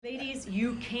ladies,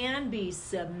 you can be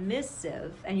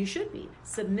submissive, and you should be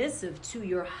submissive to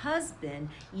your husband,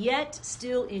 yet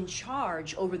still in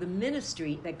charge over the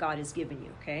ministry that God has given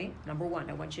you, okay? Number one,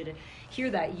 I want you to hear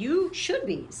that. You should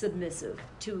be submissive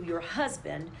to your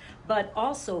husband, but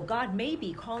also God may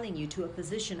be calling you to a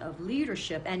position of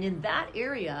leadership, and in that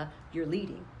area, you're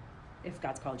leading, if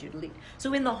God's called you to lead.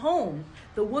 So in the home,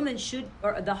 the woman should,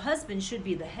 or the husband should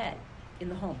be the head. In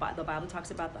the home, the Bible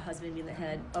talks about the husband being the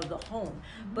head of the home.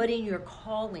 But in your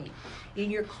calling,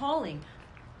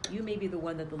 you may be the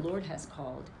one that the Lord has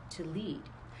called to lead.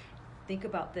 Think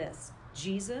about this.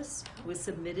 Jesus was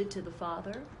submitted to the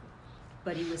Father,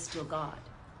 but he was still God.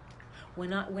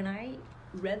 When I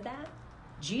read that,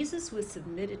 Jesus was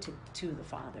submitted to the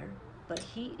Father, but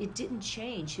it didn't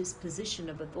change his position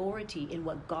of authority in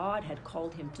what God had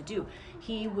called him to do.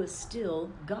 He was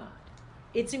still God.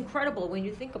 It's incredible when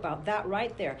you think about that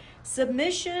right there.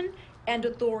 Submission and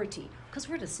authority, because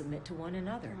we're to submit to one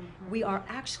another. Mm-hmm. We are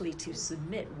actually to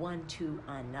submit one to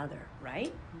another,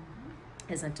 right?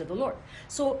 Mm-hmm. As unto the Lord.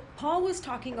 So Paul was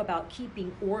talking about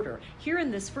keeping order. Here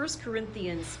in this 1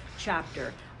 Corinthians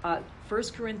chapter, 1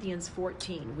 Corinthians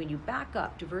 14, when you back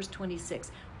up to verse 26,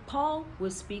 Paul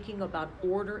was speaking about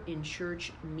order in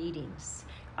church meetings.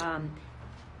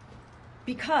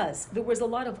 Because there was a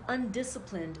lot of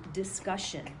undisciplined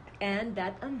discussion, and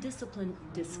that undisciplined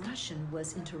discussion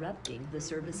was interrupting the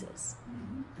services.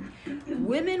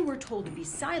 Women were told to be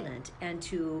silent and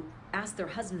to ask their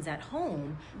husbands at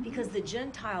home, because the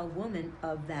Gentile women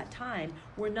of that time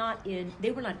were not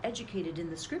educated in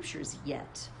the scriptures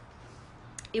yet.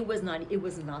 It was not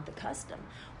the custom.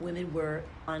 Women were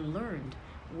unlearned.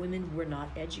 Women were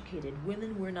not educated.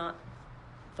 Women were not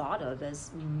thought of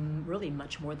as really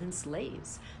much more than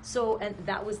slaves. So, and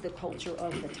that was the culture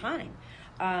of the time.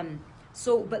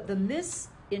 But the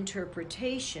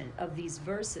misinterpretation of these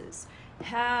verses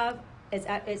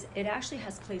it actually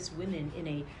has placed women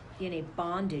in a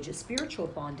bondage, a spiritual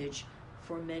bondage,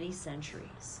 for many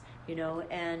centuries.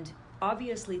 And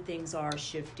obviously things are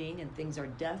shifting and things are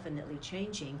definitely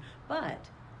changing, but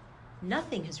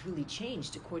nothing has really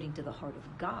changed according to the heart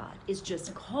of God. It's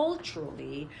just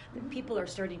culturally that people are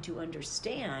starting to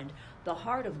understand the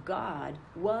heart of God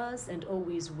was and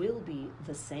always will be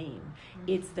the same.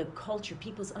 It's the culture,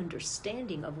 people's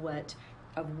understanding of what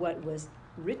was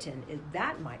written,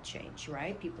 that might change,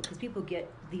 right? Because people get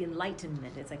the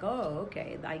enlightenment. It's like, oh,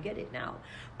 okay, I get it now.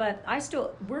 But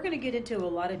we're going to get into a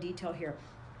lot of detail here.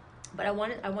 But I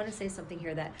want to say something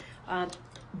here that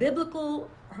biblical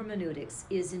hermeneutics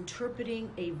is interpreting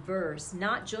a verse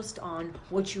not just on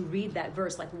what you read that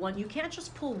verse. You can't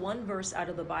just pull one verse out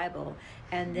of the Bible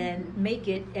and then make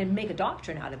a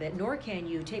doctrine out of it. Nor can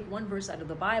you take one verse out of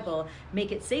the Bible,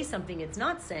 make it say something it's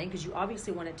not saying, because you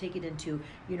obviously want to take it into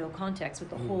context with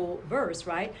the whole verse,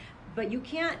 right? But you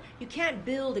can't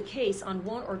build a case on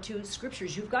one or two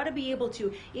scriptures. You've got to be able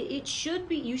to.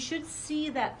 You should see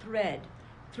that thread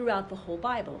throughout the whole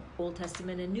Bible, Old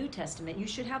Testament and New Testament. You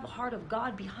should have the heart of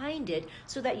God behind it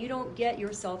so that you don't get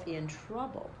yourself in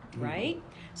trouble, right? Mm-hmm.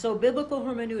 So biblical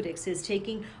hermeneutics is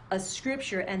taking a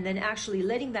scripture and then actually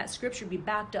letting that scripture be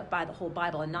backed up by the whole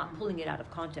Bible and not pulling it out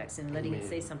of context and letting it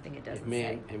say something it doesn't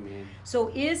say. Amen. So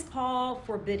is Paul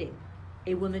forbidding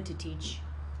a woman to teach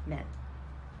men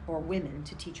or women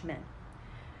to teach men?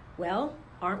 Well,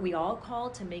 aren't we all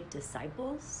called to make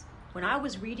disciples? When I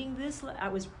was reading this, I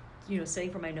was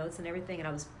studying for my notes and everything,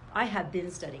 and I have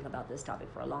been studying about this topic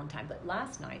for a long time, but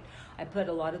last night I put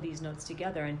a lot of these notes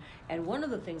together, and one of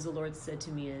the things the Lord said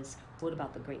to me is, what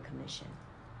about the Great Commission?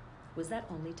 Was that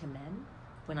only to men?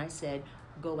 When I said,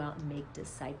 go out and make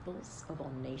disciples of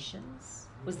all nations,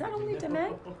 was that only to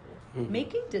men?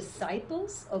 Making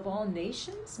disciples of all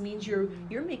nations means you're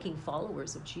making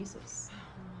followers of Jesus.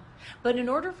 But in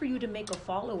order for you to make a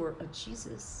follower of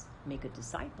Jesus, make a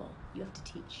disciple, you have to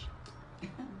teach.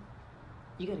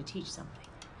 You got to teach something.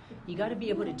 You got to be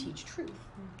able to teach truth,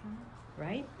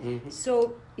 right? Mm-hmm.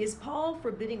 So is Paul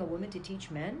forbidding a woman to teach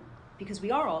men? Because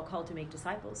we are all called to make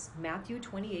disciples. Matthew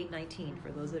 28:19,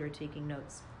 for those that are taking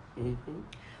notes. Mm-hmm.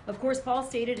 Of course, Paul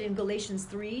stated in Galatians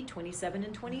 3:27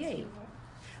 and 28.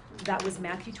 That was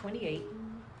Matthew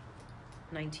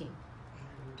 28:19.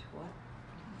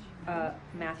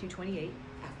 Matthew 28.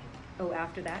 Oh,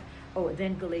 after that. Oh,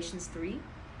 then Galatians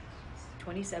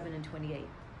 3:27 and 28.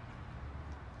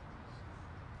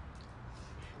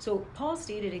 So Paul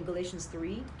stated in Galatians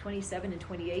 3:27 and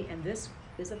 28, and this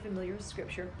is a familiar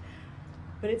scripture,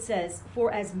 but it says,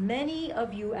 for as many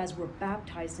of you as were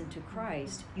baptized into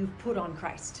Christ, you've put on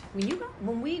Christ.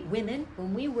 When we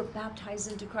were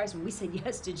baptized into Christ, when we said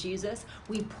yes to Jesus,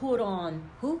 we put on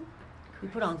who? We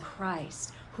put on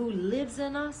Christ. who lives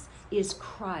in us is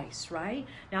Christ, right?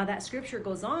 Now that scripture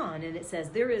goes on and it says,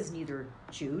 there is neither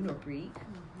Jew nor Greek.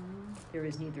 There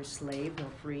is neither slave nor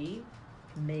free,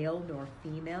 male nor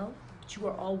female, but you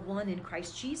are all one in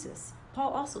Christ Jesus.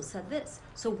 Paul also said this.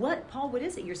 So what, Paul, what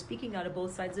is it? You're speaking out of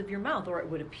both sides of your mouth, or it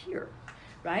would appear,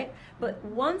 right? But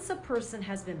once a person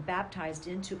has been baptized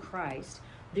into Christ,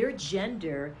 their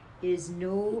gender is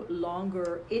no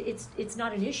longer, it's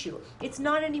not an issue. It's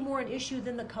not any more an issue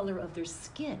than the color of their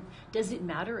skin. Does it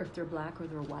matter if they're black or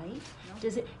they're white?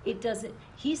 No. It doesn't.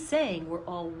 He's saying we're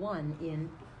all one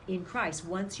in Christ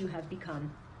once you have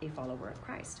become a follower of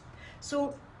Christ.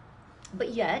 So, but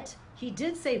yet, he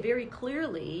did say very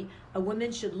clearly a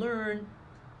woman should learn,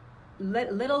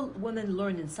 let a woman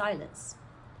learn in silence,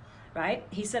 right?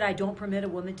 He said, I don't permit a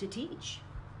woman to teach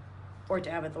or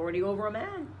to have authority over a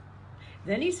man.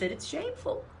 Then he said it's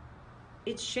shameful.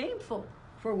 It's shameful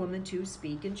for a woman to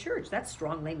speak in church. That's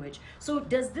strong language. So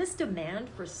does this demand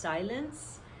for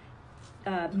silence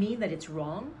mean that it's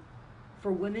wrong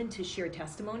for women to share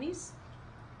testimonies?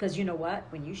 Because you know what?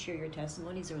 When you share your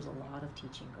testimonies, there's a lot of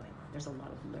teaching going on. There's a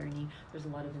lot of learning. There's a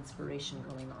lot of inspiration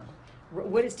going on.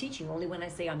 What is teaching? Only when I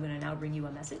say I'm going to now bring you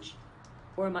a message?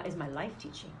 Or is my life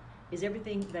teaching? Is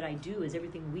everything that I do, is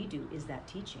everything we do, is that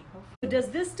teaching? Does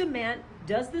this demand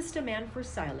for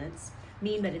silence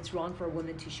mean that it's wrong for a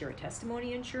woman to share a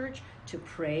testimony in church, to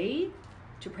pray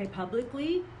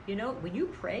publicly? You know, when you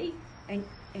pray and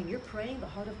you're praying the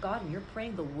heart of God and you're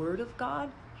praying the word of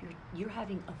God, you're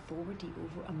having authority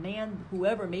over a man,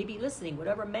 whoever may be listening,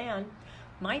 whatever man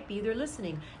might be, they're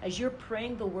listening. As you're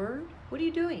praying the word, what are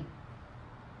you doing?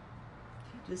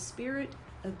 The Spirit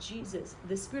of Jesus,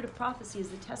 the spirit of prophecy is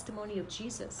the testimony of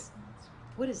Jesus.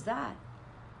 What is that?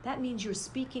 That means you're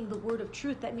speaking the word of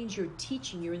truth. That means you're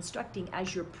teaching, you're instructing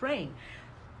as you're praying.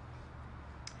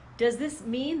 Does this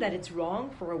mean that it's wrong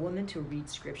for a woman to read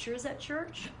scriptures at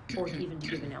church or even to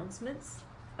give announcements?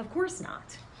 Of course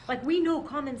not. Like, we know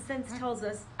common sense tells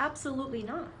us absolutely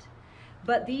not.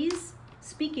 But these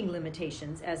speaking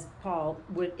limitations, as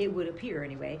it would appear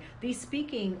anyway, these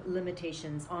speaking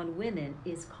limitations on women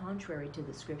is contrary to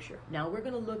the scripture. Now we're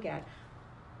going to look at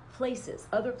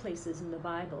other places in the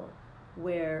Bible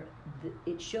where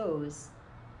it shows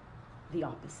the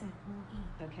opposite.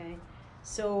 Okay?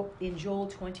 So in Joel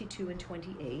 22 and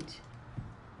 28,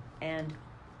 and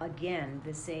again,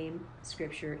 the same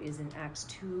scripture is in Acts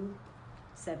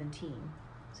 2:17.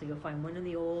 So you'll find one in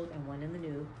the Old and one in the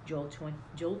New, Joel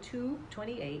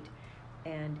 2:28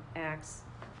 and Acts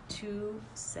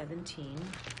 2:17.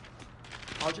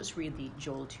 I'll just read the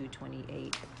Joel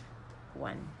 2:28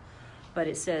 one. But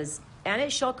it says, and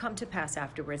it shall come to pass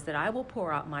afterwards that I will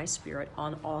pour out my spirit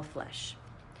on all flesh.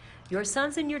 Your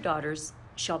sons and your daughters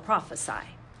shall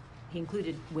prophesy. He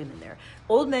included women there.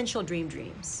 Old men shall dream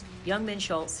dreams. Young men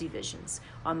shall see visions.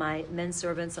 On my men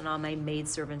servants and on my maid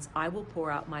servants, I will pour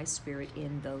out my spirit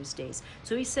in those days.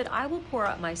 So he said, I will pour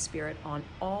out my spirit on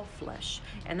all flesh.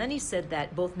 And then he said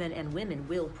that both men and women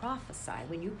will prophesy.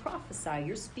 When you prophesy,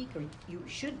 your speaker, you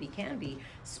can be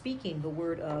speaking the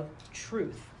word of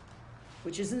truth,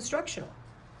 which is instructional.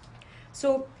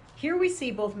 So here we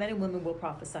see both men and women will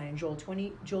prophesy in Joel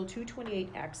 2:28,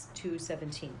 Acts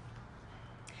 2:17.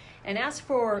 And as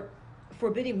for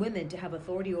forbidding women to have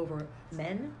authority over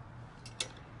men,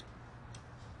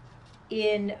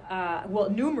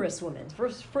 numerous women.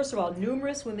 First of all,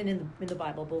 numerous women in the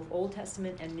Bible, both Old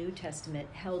Testament and New Testament,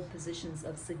 held positions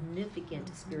of significant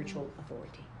spiritual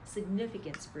authority.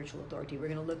 Significant spiritual authority. We're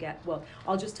going to look at,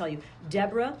 I'll just tell you,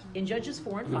 Deborah in Judges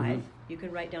 4 and 5. You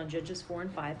can write down Judges 4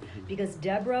 and 5, because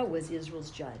Deborah was Israel's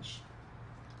judge.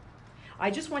 I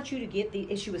just want you to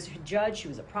get she was a judge, she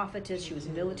was a prophetess, she was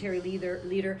a military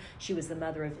leader, she was the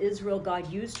mother of Israel.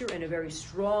 God used her in a very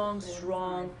strong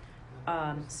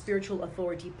spiritual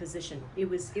authority position. It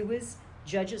was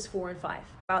Judges 4 and 5.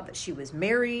 About that she was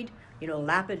married,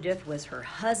 Lapidith was her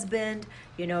husband,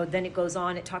 then it goes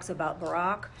on, it talks about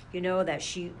Barak, that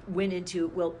she went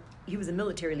into, he was a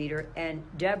military leader, and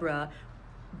Deborah,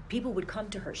 people would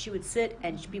come to her. She would sit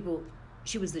and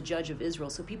she was the judge of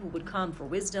Israel, so people would come for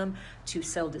wisdom, to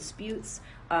settle disputes.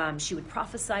 She would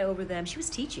prophesy over them. She was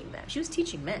teaching them. She was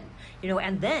teaching men,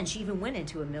 and then she even went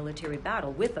into a military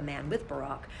battle with a man, with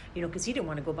Barak, because he didn't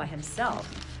want to go by himself.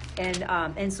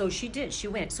 And so she did. She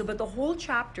went. So, but the whole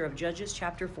chapter of Judges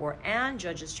chapter 4 and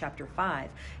Judges chapter 5,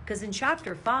 because in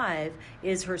chapter 5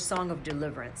 is her song of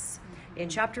deliverance. In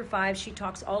chapter 5, she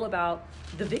talks all about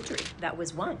the victory that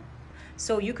was won.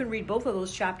 So you can read both of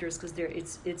those chapters, because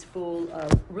it's full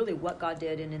of really what God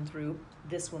did in and through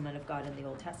this woman of God in the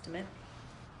Old Testament.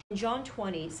 In John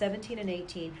 20:17 and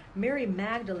 18, Mary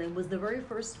Magdalene was the very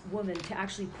first woman to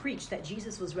actually preach that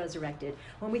Jesus was resurrected.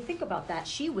 When we think about that,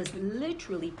 she was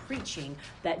literally preaching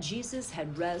that Jesus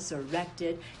had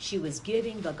resurrected. She was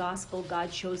giving the gospel.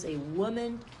 God chose a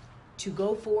woman to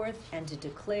go forth and to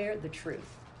declare the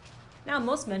truth. Now,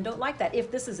 most men don't like that if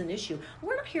this is an issue.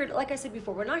 We're not here to, like I said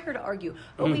before, we're not here to argue,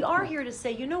 but we are here to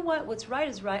say, you know what, what's right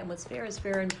is right and what's fair is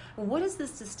fair. And what is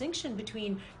this distinction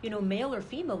between, male or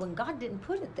female when God didn't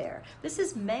put it there? This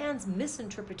is man's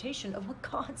misinterpretation of what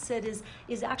God said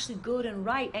is actually good and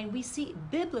right. And we see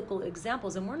biblical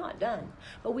examples, and we're not done,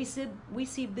 but we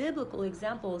see biblical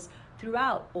examples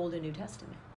throughout Old and New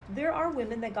Testament. There are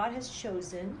women that God has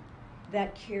chosen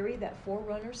that carry that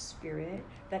forerunner spirit,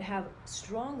 that have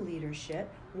strong leadership.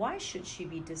 Why should she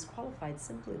be disqualified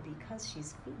simply because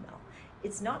she's female?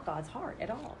 It's not God's heart at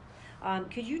all.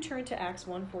 Could you turn to Acts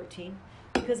 1:14?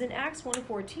 Because in Acts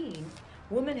 1:14,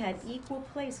 women had equal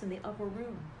place in the upper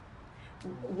room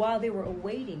while they were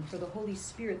awaiting for the Holy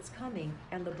Spirit's coming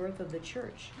and the birth of the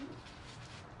church.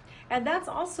 And that's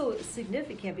also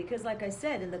significant because, like I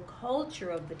said, in the culture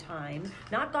of the time,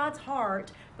 not God's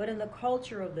heart, but in the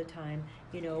culture of the time,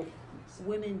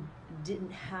 women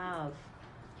didn't have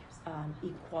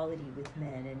equality with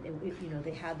men, and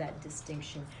they had that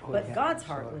distinction. But God's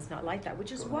heart was not like that,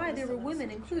 which is why there were women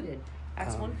included.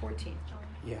 Acts 1:14.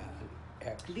 Yeah.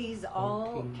 Acts These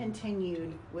all 14.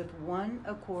 continued with one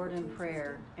accord in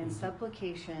prayer and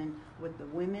supplication with the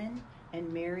women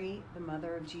and Mary, the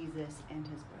mother of Jesus, and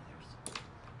his brothers.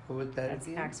 What was that That's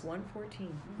again? Acts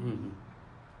 1:14.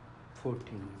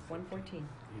 14. 1:14.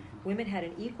 Women had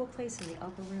an equal place in the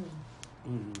upper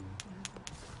room.